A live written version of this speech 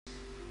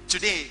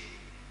Today,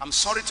 I'm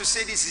sorry to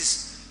say this,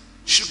 is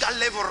sugar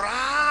level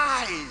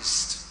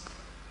raised.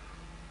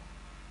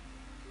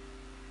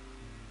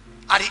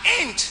 At the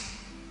end,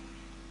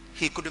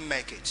 he couldn't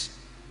make it.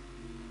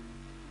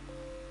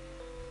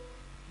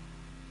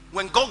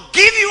 When God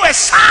give you a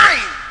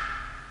sign,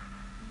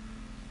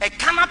 a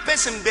carnal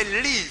person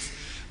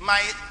believe,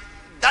 my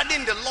daddy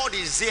in the Lord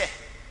is there.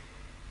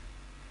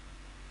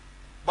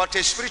 But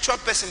a spiritual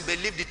person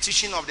believe the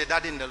teaching of the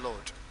daddy in the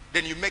Lord.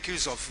 Then you make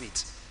use of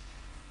it.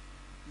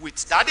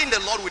 With daddy in the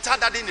Lord, without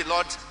daddy in the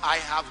Lord, I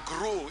have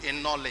grew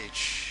in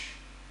knowledge.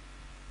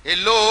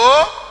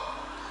 Hello?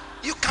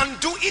 You can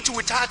do it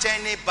without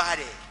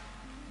anybody.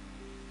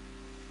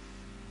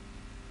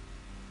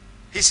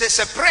 He says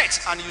separate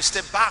and you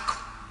step back.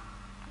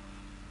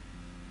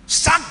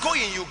 Start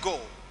going, you go.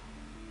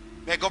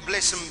 May God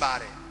bless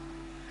somebody.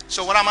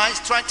 So what am I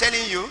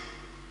telling you?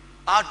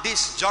 All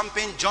this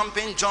jumping,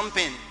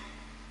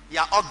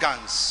 your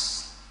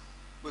organs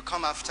will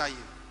come after you.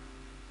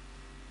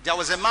 There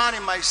was a man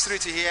in my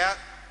street here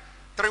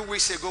 3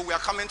 weeks ago. We are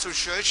coming to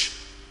church.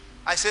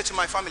 I said to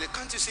my family,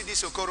 can't you see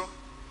this Okoro?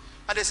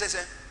 And they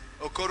said,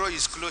 Okoro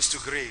is close to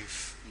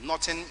grave.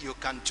 Nothing you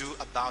can do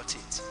about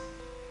it.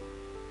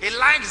 He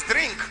likes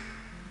drink.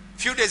 A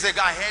few days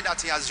ago I heard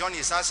that he has joined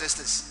his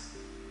ancestors.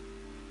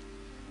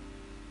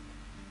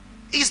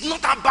 It's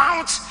not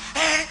about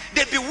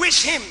they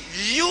bewitch him.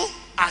 You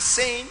are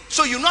saying,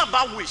 so you know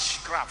about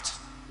witchcraft,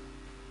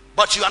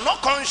 but you are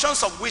not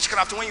conscious of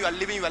witchcraft when you are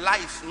living your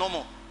life no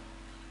more.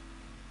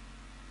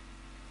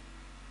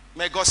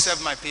 May God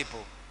save my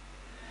people.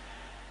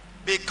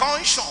 Be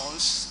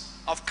conscious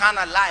of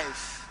carnal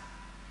life.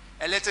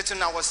 A later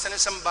tonight I was telling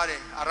somebody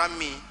around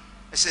me,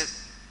 I said,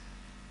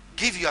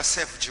 give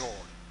yourself joy.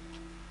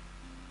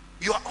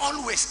 You are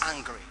always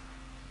angry.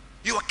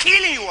 You are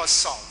killing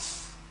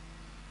yourself.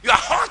 You are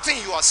hurting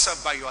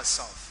yourself by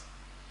yourself.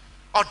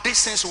 All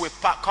these things will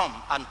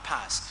come and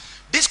pass.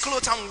 This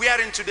clothes I'm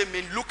wearing today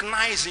may look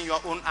nice in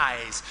your own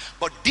eyes,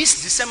 but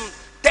this December,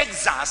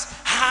 Texas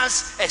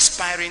has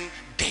expiring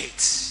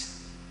dates.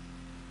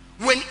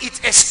 When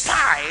it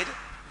expired,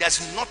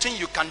 there's nothing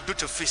you can do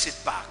to fix it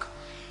back.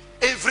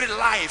 Every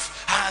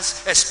life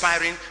has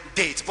expiring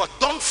date, but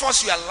don't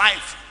force your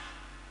life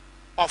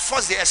or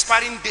force the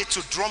expiring date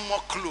to draw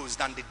more close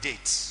than the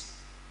dates.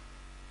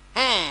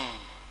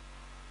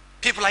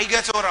 People, are you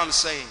getting what I'm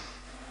saying?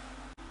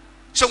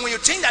 So when you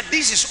think that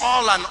this is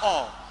all and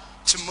all,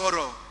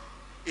 tomorrow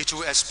it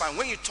will expire.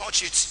 When you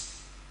touch it,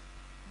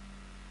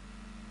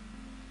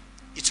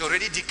 it's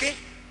already decay.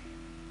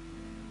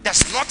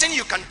 There's nothing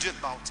you can do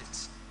about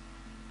it.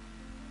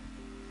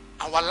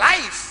 Our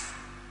life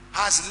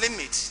has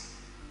limits.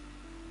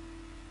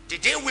 The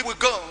day we will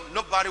go,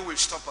 nobody will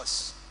stop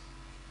us.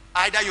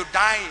 Either you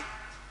die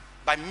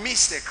by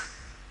mistake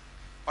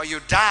or you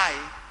die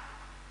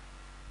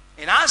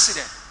in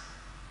accident.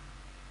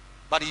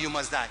 But you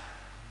must die.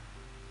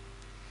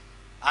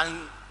 And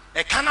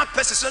a carnal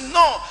person said,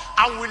 no,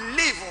 I will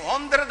live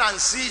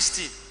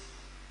 160.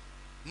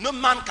 No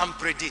man can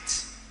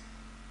predict.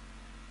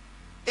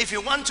 If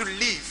you want to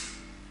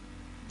live,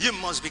 you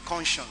must be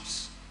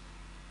conscious.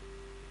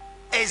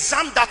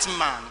 Examine that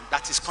man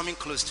that is coming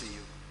close to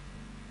you.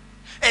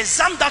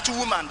 Examine that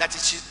woman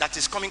that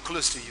is coming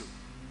close to you.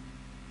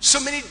 So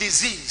many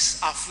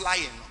diseases are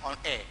flying on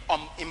air,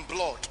 in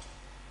blood.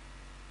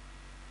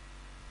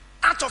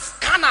 Out of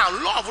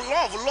carnal love.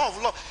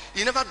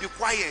 You never be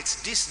quiet.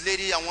 This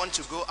lady I want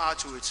to go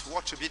out with,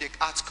 what will be the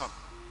outcome?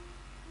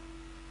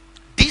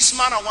 This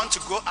man I want to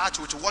go out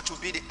with, what will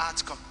be the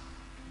outcome?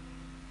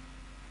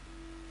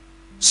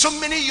 So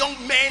many young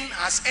men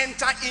has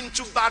entered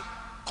into bad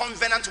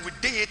covenant with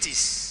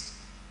deities,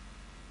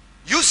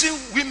 using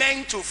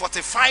women to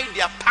fortify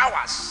their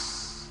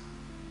powers.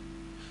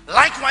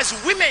 Likewise,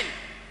 women.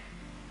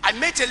 I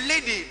met a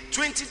lady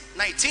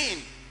 2019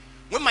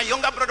 when my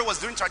younger brother was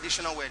doing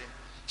traditional wedding.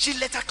 She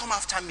later come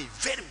after me,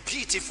 very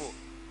beautiful.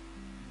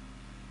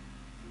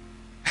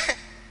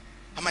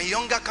 And my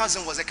younger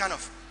cousin was a kind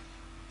of,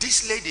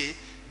 this lady,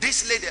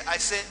 I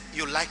said,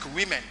 you like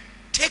women,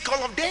 take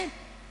all of them.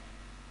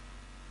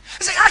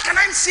 I said, how can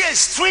I see a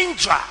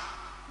stranger,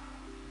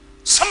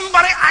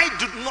 somebody I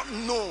do not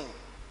know,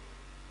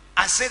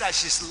 and say that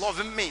she's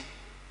loving me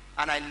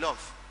and I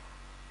love?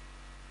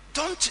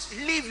 Don't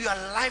live your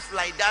life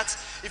like that.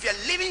 If you're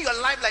living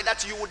your life like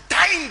that, you will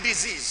die in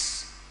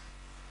disease.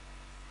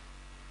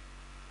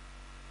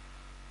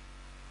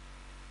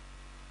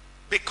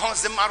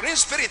 Because the marine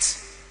spirit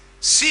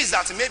sees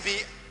that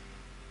maybe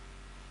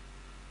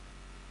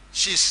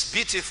she's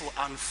beautiful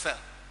and fair.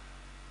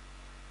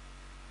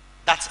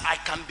 That I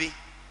can be.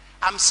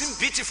 I'm seeing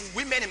beautiful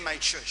women in my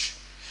church.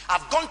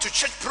 I've gone to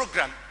church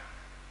program.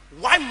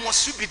 Why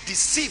must you be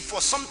deceived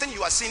for something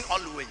you are seeing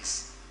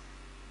always?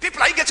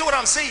 People, are you getting what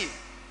I'm saying?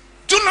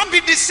 Do not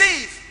be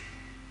deceived.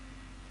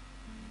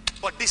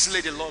 But this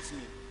lady loved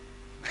me.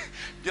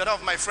 The other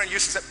of my friend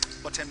used to say,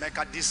 but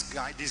EMEKA,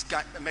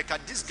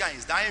 this guy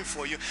is dying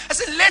for you. I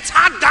said, let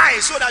her die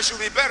so that she'll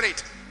be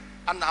buried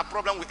and our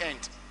problem will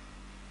end.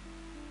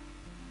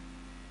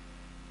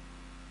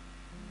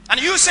 And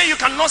you say you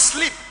cannot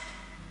sleep.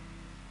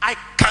 I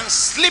can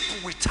sleep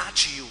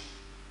without you.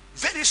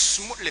 Very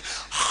smoothly.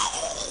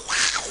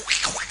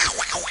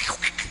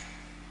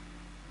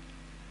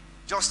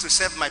 Just to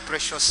save my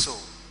precious soul.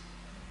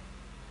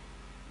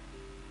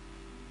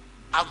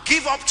 I'll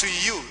give up to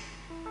you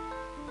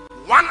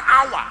 1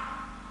 hour.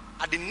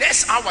 At the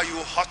next hour you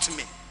will hurt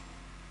me.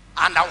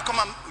 And I'll come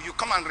and you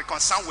come and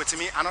reconcile with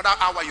me. Another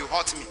hour you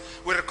hurt me.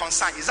 We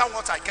reconcile. Is that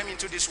what I came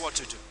into this world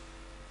to do?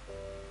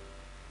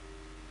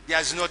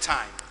 There's no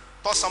time.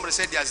 Thought somebody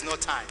said there's no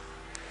time.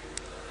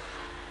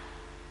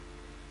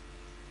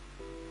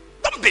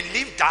 Don't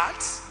believe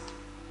that.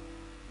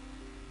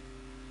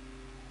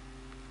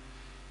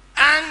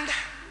 And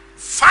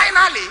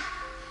finally,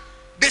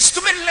 the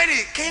stupid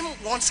lady came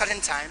one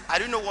certain time. I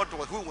don't know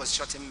who was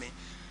shouting me.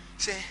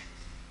 Say,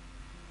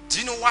 do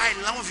you know why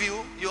I love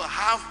you? You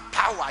have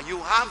power. You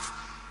have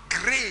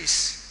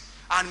grace.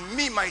 And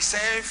me,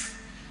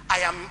 myself, I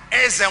am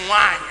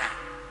Ezewanya.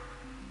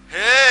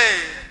 Hey,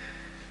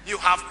 you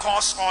have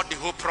caused all the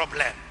whole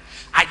problem.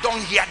 I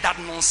don't hear that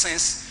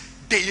nonsense.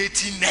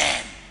 Deity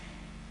name.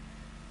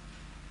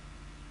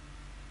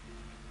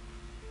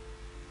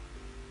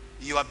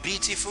 You are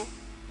beautiful.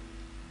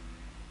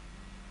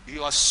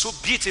 You are so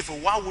beautiful.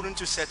 Why wouldn't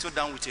you settle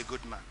down with a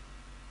good man?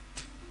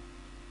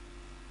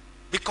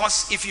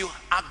 Because if you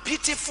are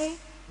beautiful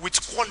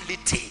with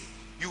quality,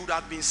 you would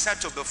have been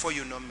settled before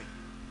you know me.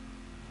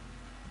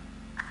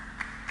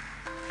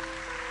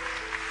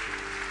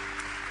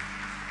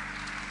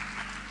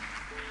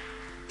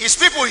 Is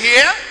people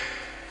here?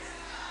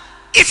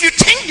 If you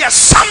think there's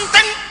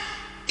something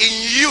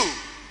in you,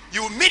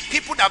 you will meet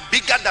people that are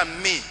bigger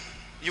than me.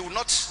 You will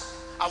not.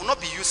 I will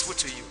not be useful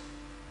to you.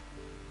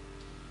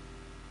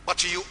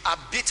 But you are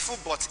beautiful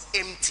but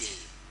empty.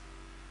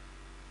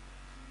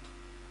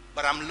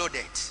 But I'm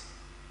loaded.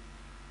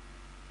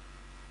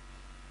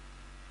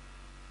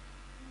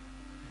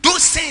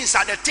 Those things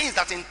are the things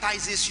that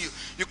entices you.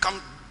 You can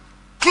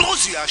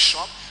close your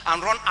shop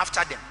and run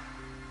after them.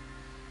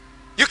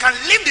 You can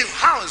leave the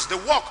house, the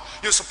work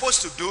you're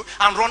supposed to do,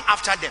 and run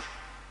after them.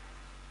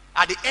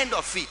 At the end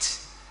of it,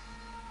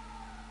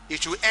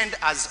 it will end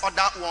as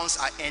other ones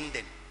are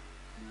ending.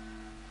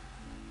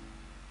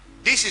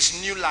 This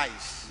is new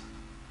life,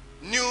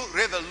 new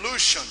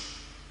revolution.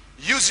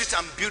 Use it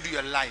and build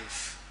your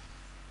life.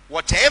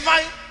 Whatever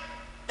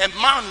a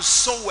man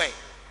soweth,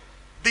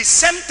 the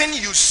same thing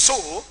you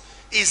sow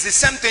is the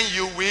same thing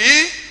you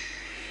will.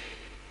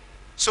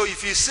 So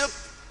if you sow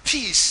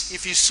peace,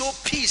 if you sow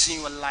peace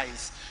in your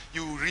life,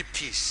 you will reap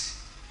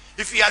peace.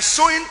 If you are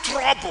sowing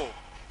trouble,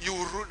 you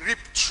will reap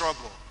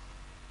trouble.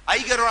 Are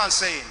you getting what I'm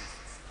saying?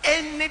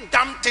 Any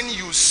damn thing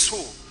you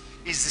sow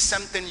is the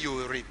same thing you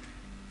will reap.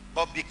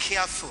 But be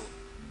careful,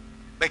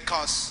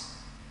 because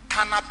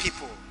carnal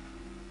people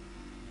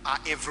are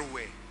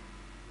everywhere.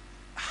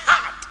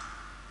 Hard,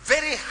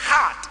 very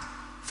hard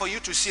for you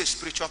to see a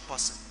spiritual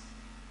person.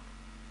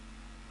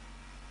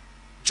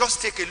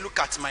 Just take a look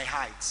at my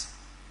height.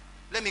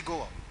 Let me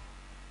go up.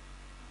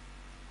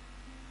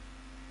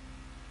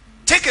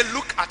 Take a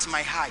look at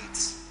my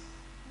height.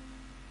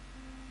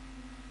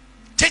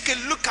 Take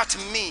a look at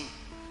me.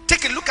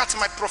 Take a look at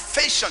my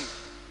profession.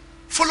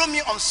 Follow me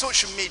on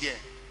social media.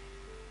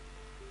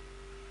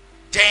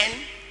 Then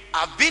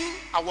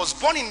I was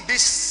born in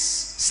this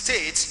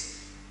state,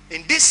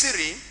 in this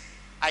city.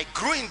 I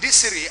grew in this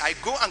city. I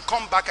go and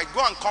come back. I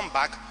go and come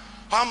back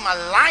all my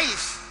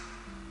life.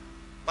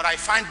 But I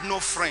find no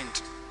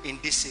friend in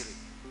this city.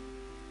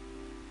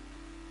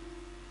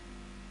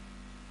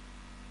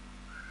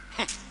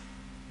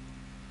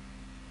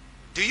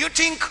 Do you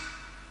think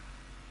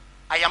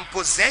I am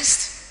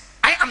possessed?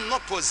 I am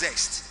not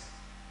possessed.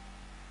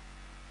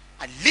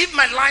 I live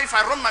my life.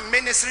 I run my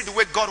ministry the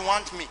way God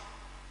wants me.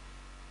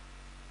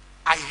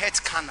 I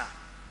hate carnal.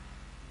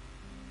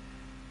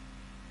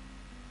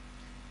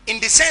 In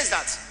the sense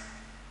that,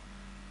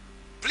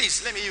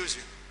 please let me use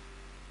you.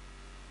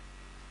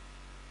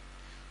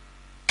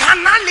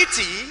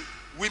 Carnality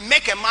will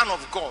make a man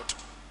of God.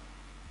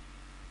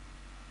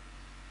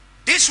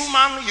 This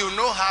woman, you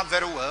know her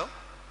very well.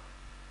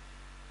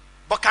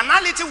 But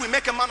carnality will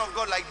make a man of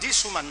God like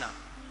this woman now.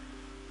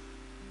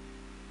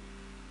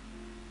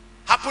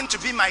 Happened to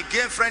be my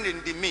girlfriend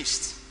in the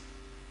midst.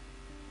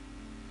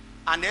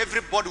 And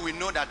everybody will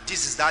know that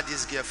this is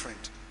daddy's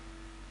girlfriend.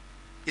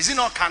 Is it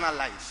not carnal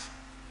life?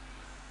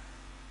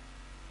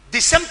 The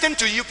same thing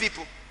to you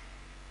people.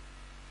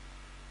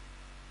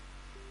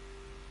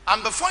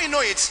 And before you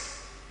know it,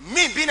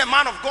 me being a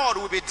man of God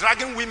will be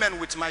dragging women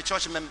with my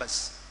church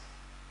members.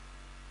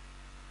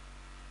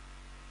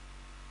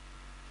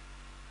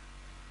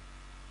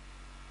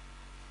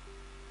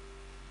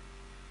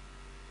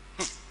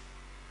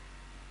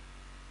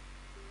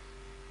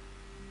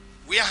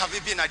 Where have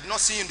you been? I did not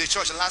see you in the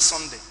church last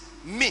Sunday.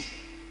 Me,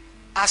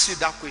 ask you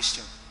that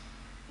question.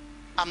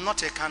 I'm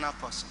not a carnal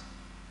person.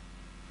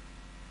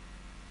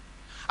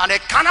 And a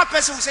carnal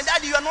person will say,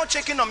 Daddy, you are not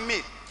checking on me.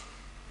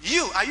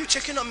 Are you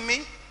checking on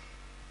me?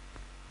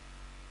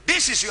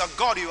 This is your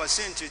God you are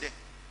seeing today.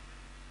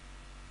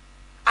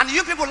 And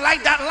you people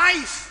like that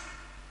life.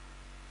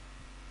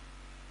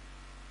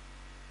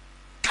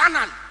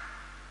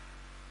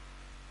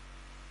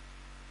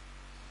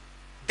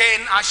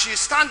 as she's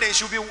standing,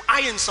 she'll be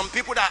eyeing some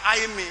people that are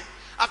eyeing me.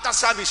 After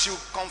service, she'll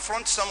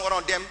confront some one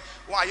of them.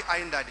 Why are you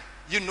eyeing daddy?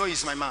 You know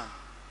he's my man.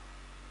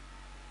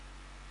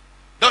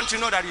 Don't you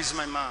know that he's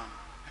my man?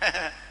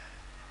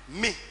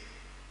 Me,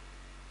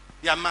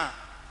 your man,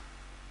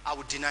 I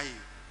would deny you.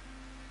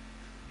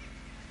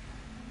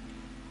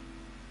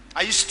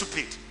 Are you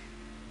stupid?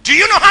 Do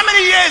you know how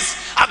many years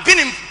I've been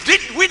in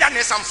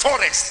wilderness and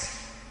forest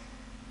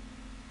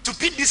to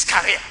build this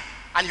career,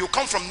 and you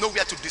come from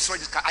nowhere to destroy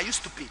this career? Are you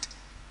stupid?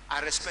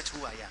 I respect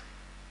who I am.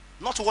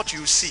 Not what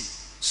you see,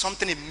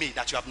 something in me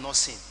that you have not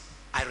seen.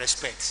 I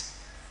respect.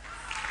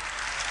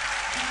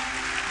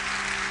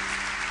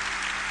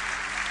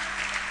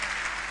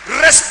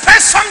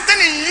 Respect something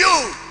in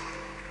you.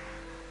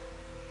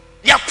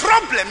 Your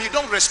problem, you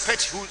don't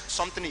respect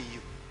something in you.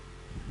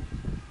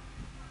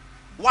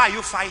 Why are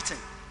you fighting?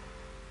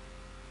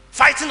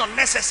 Fighting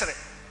unnecessary.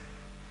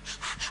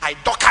 I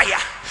dokaya,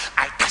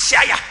 I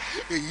tashaya,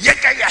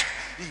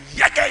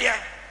 yekaya.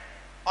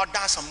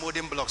 Others are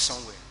molding blocks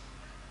somewhere.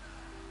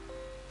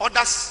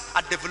 Others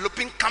are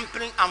developing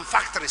company and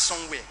factories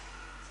somewhere.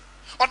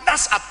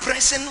 Others are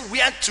pressing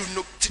where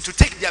to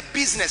take their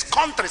business,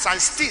 countries and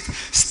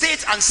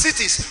states and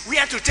cities,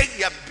 where to take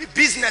their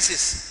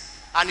businesses.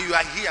 And you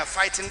are here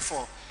fighting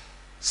for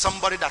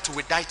somebody that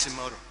will die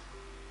tomorrow.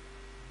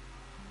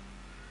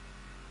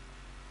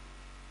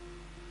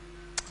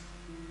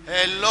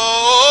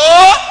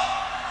 Hello?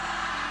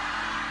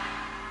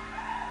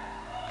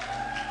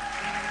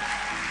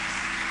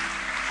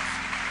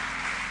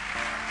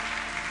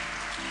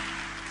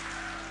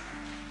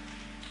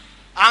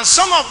 And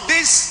some of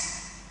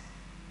these,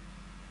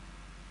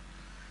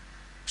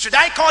 should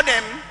I call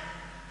them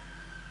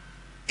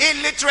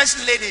illiterate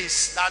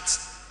ladies that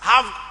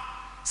have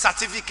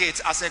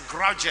certificates as a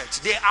graduate?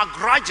 They are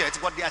graduates,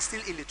 but they are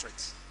still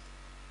illiterate.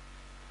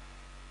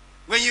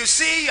 When you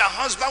see your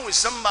husband with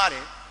somebody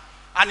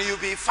and you'll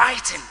be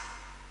fighting,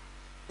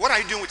 what are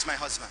you doing with my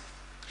husband?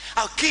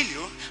 I'll kill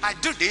you. I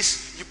do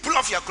this. You pull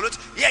off your clothes.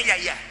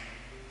 Yeah.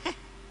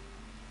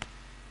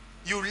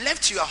 You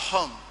left your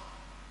home.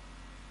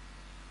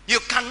 You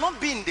cannot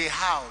be in the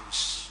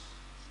house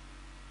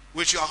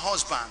with your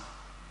husband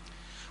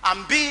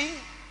and be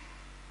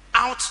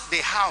out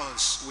the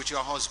house with your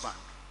husband.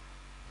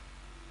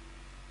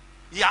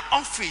 Your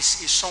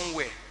office is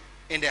somewhere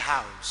in the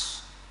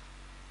house.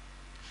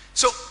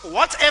 So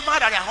whatever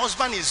that your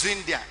husband is doing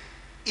there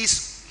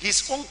is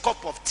his own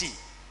cup of tea.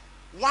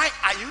 Why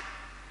are you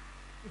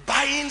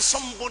buying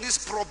somebody's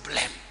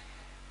problem?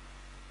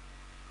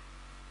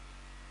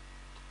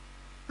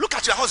 Look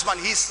at your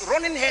husband. He's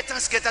running head and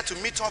skater to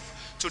meet up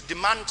to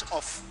demand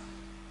of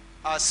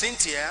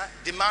Cynthia,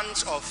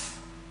 demands of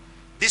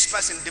this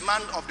person,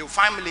 demand of the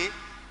family.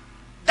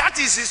 That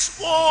is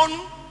his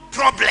own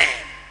problem.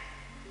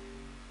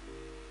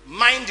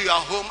 Mind your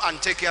home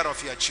and take care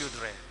of your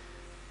children.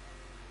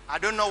 I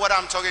don't know what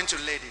I'm talking to,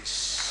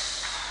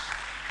 ladies.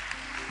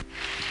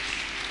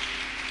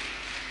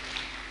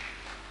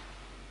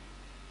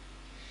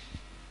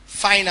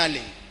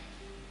 Finally,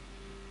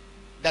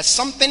 there's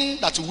something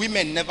that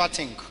women never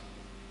think.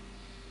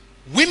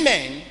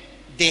 Women,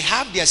 they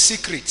have their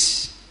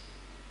secrets,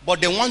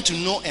 but they want to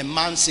know a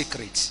man's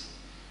secret.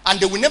 And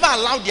they will never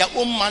allow their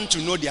own man to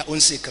know their own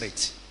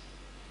secret.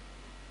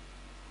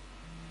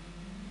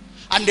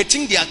 And they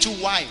think they are too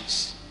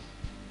wise.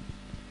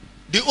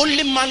 The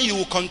only man you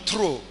will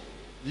control,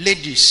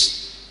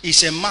 ladies,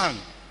 is a man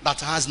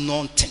that has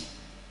nothing.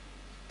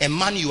 A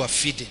man you are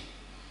feeding.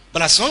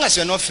 But as long as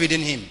you're not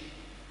feeding him,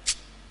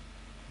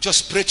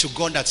 just pray to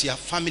God that your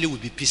family will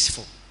be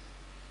peaceful.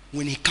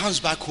 When he comes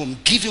back home,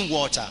 give him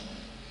water.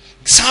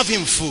 Serve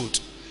him food.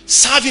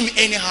 Serve him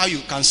anyhow you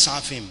can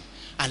serve him.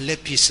 And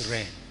let peace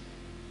reign.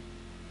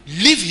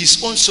 Live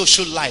his own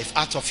social life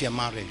out of your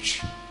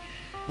marriage.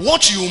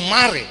 What you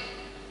marry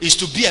is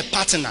to be a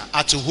partner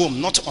at home,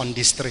 not on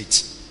the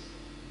street.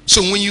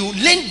 So when you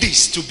learn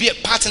this, to be a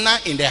partner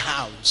in the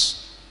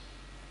house,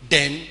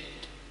 then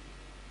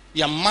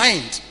your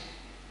mind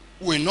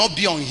will not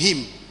be on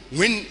him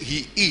when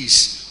he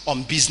is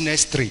on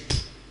business trip.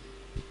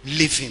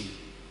 Leave him.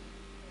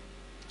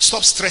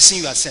 Stop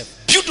stressing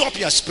yourself. Build up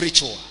your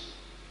spiritual.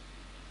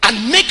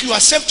 And make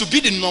yourself to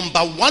be the number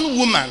one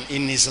woman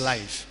in his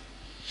life.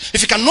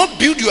 If you cannot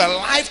build your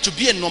life to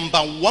be a number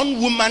one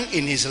woman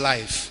in his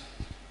life,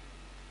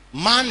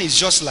 man is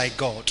just like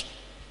God.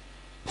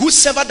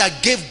 Whosoever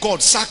that gave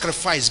God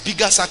sacrifice,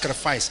 bigger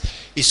sacrifice,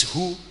 is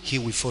who he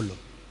will follow.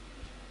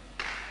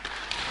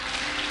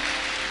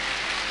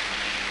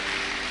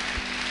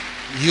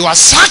 Your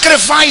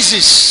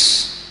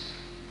sacrifices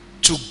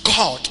to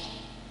God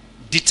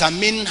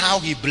determine how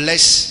he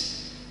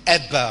bless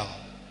Abel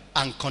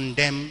and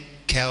condemn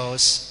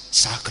Cain's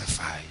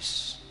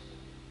sacrifice.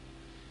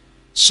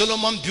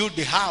 Solomon built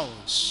the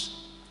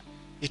house.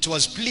 It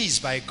was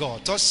pleased by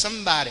God. Told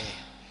somebody,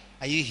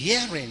 are you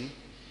hearing?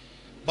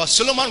 But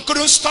Solomon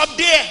couldn't stop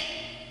there.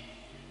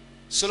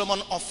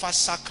 Solomon offered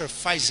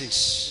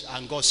sacrifices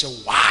and God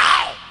said,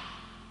 wow,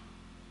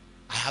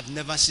 I have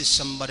never seen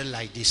somebody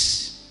like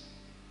this.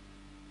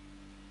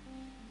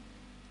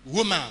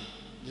 woman,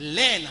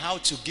 learn how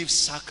to give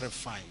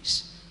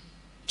sacrifice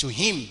to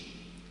him.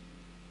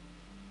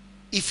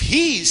 If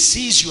he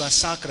sees your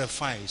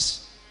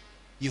sacrifice,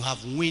 you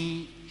have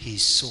won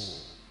his soul.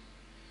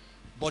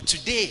 But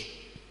today,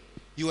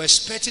 you are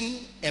expecting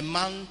a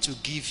man to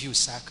give you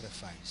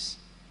sacrifice.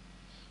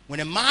 When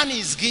a man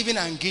is giving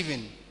and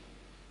giving,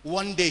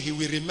 one day he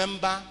will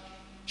remember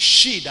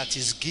she that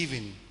is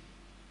giving.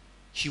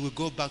 He will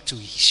go back to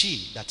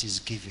she that is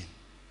giving,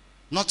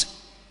 not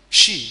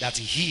she that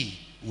he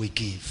will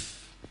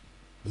give.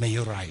 May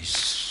you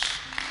rise.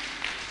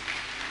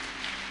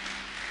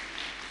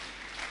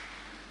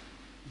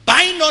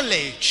 Buy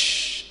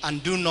knowledge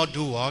and do not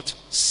do what?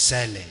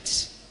 Sell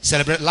it.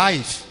 Celebrate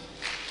life.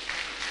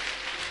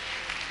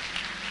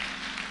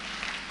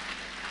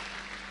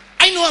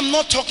 I know I'm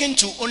not talking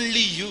to only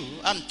you.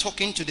 I'm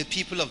talking to the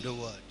people of the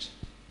world.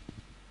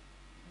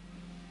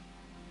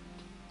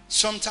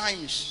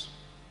 Sometimes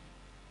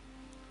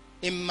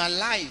in my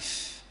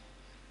life,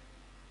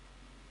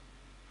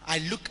 I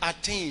look at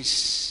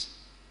things,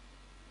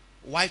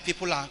 why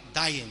people are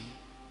dying,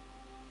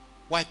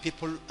 why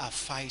people are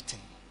fighting.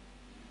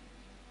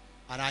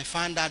 And I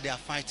find that they are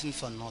fighting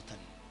for nothing.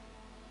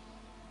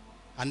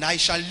 And I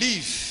shall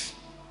live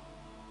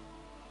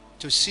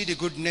to see the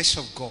goodness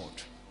of God.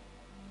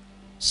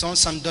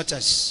 Sons and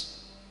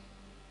daughters,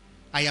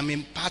 I am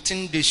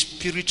imparting the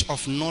spirit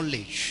of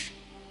knowledge,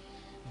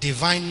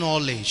 divine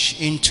knowledge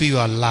into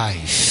your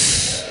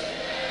life.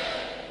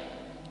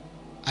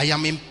 I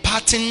am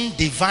imparting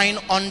divine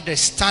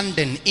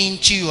understanding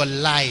into your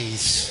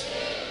life.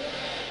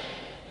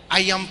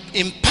 I am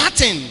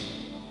imparting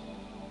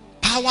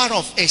power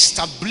of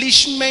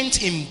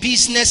establishment in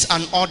business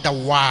and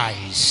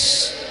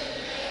otherwise.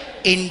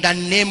 In the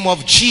name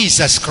of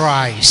Jesus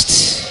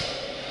Christ.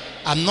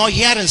 I'm not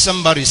hearing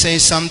somebody say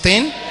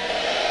something.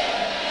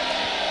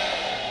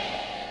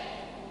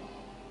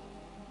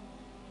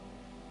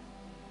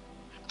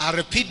 I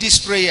repeat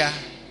this prayer.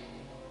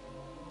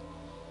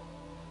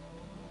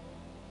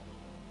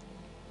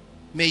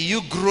 May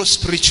you grow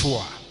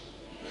spiritual.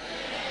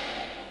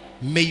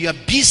 May your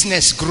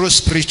business grow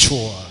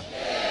spiritual.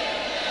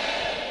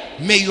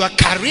 May your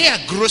career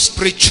grow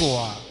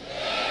spiritual.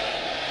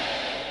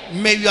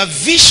 May your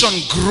vision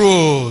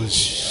grow.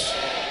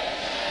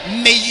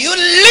 May you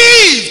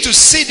live to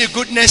see the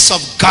goodness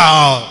of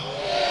God.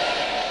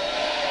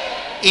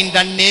 In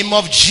the name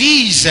of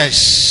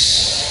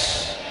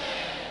Jesus.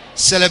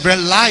 Celebrate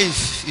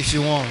life if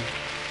you want.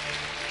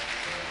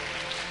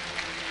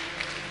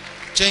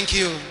 Thank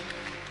you.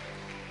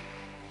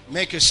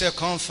 Make yourself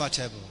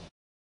comfortable.